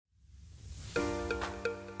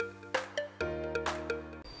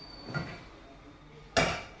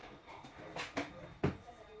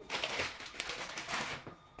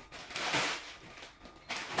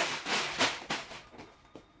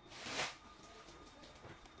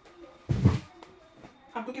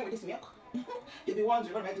I'm cooking with this milk. You'll be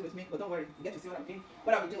wondering what am I doing with milk, but don't worry, you get to see what I'm doing.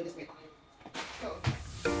 What I'll be doing with this milk. So,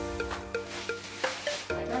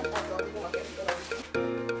 my grandfather didn't want to get to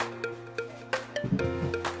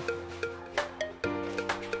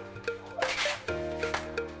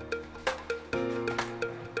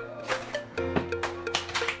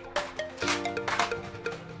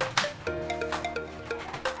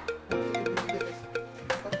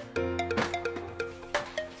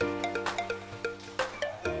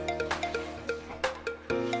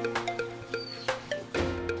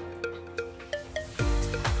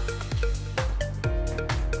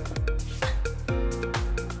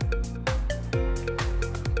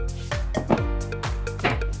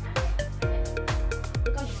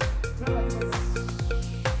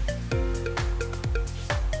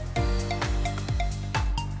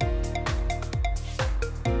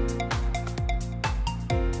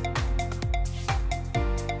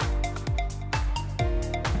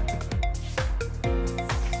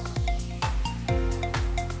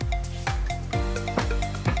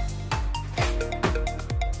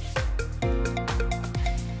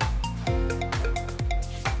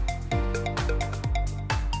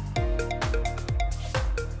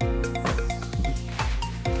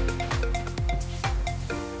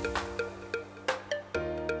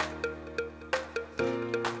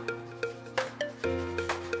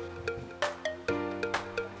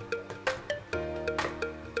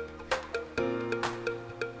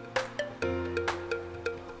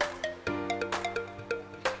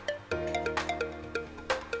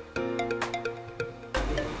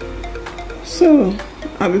So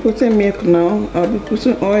I'll be putting milk now. I'll be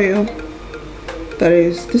putting oil.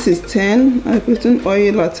 This is 10. I'll be putting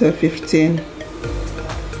oil at 15.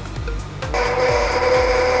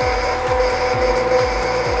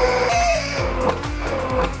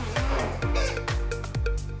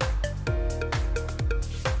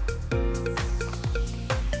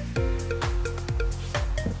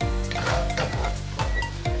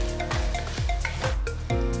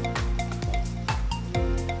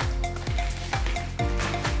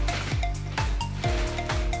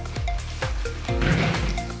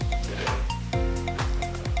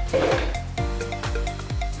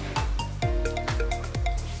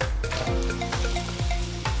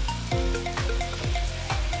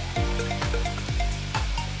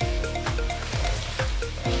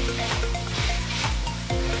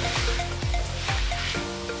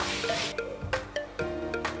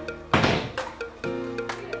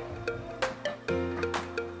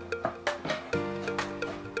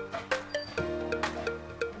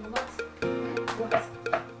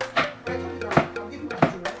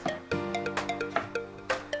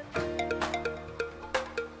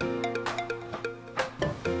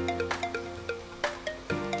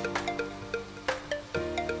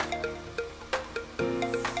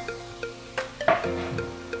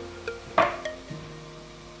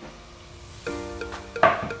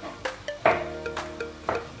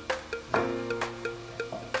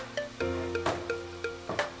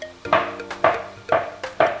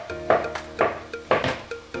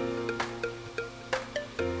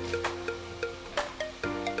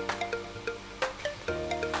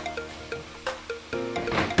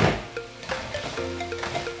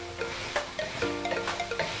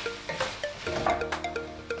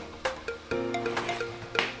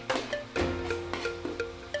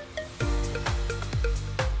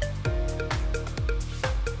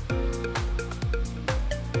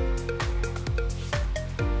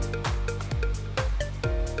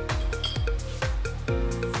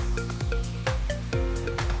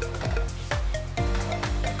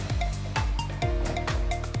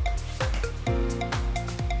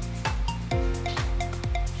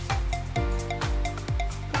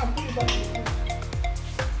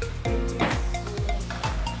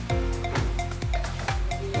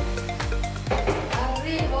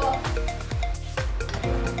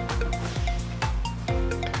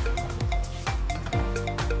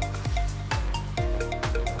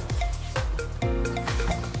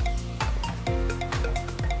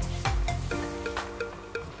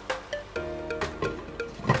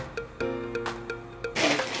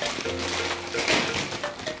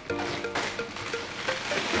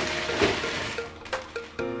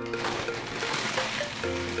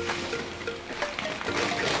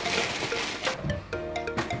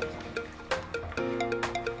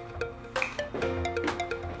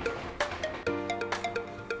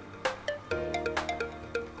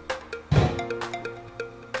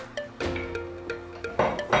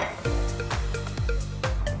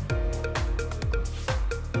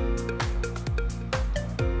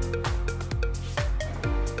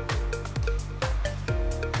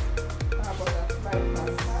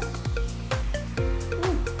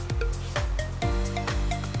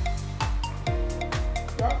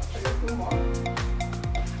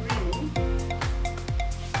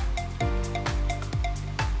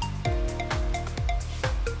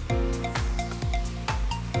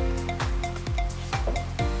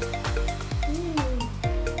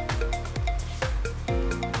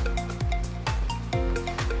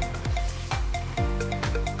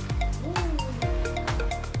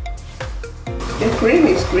 The cream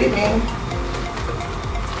is creamy.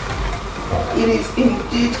 It is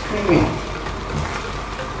indeed creamy.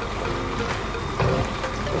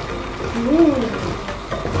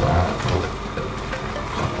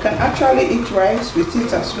 Can actually eat rice with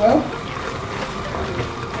it as well.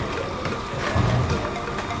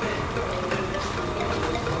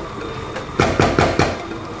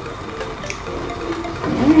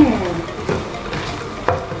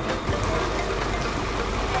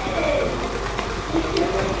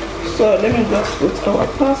 So let me just put our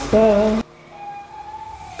pasta.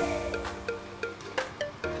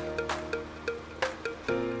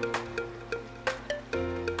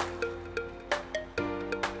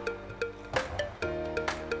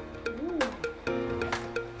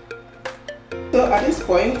 So at this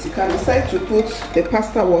point, you can decide to put the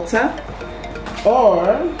pasta water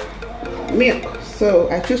or milk. So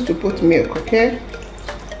I choose to put milk, okay?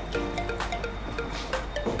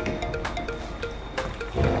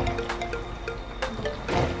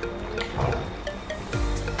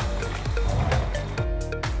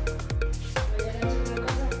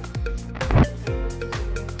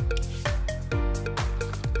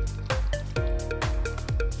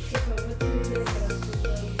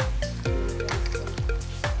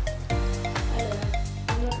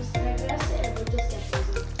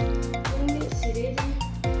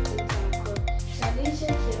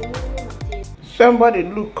 Somebody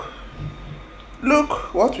look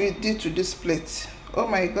what we did to this plate. Oh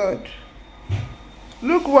my god,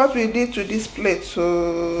 look what we did to this plate.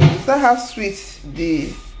 So is that how sweet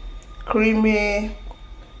the creamy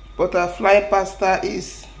butterfly pasta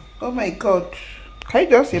is? Oh my god, can you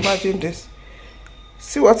just imagine this?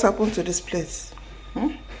 See what happened to this plate.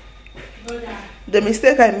 The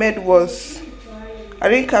mistake I made was I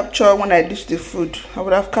didn't capture when I dished the food. I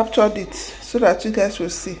would have captured it so that you guys will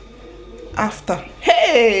see after.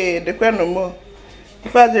 Hey, they require no more. In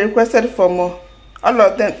fact, they requested for more. All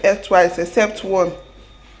of them ate twice except one,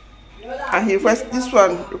 and this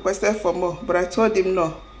one requested for more, but I told him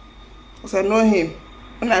no, because I know him.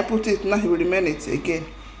 When I put it now, he will remain it again.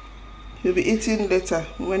 He'll be eating later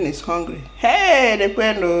when he's hungry. Hey, they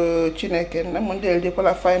require no chineke. I'm on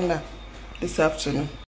the fine now this afternoon.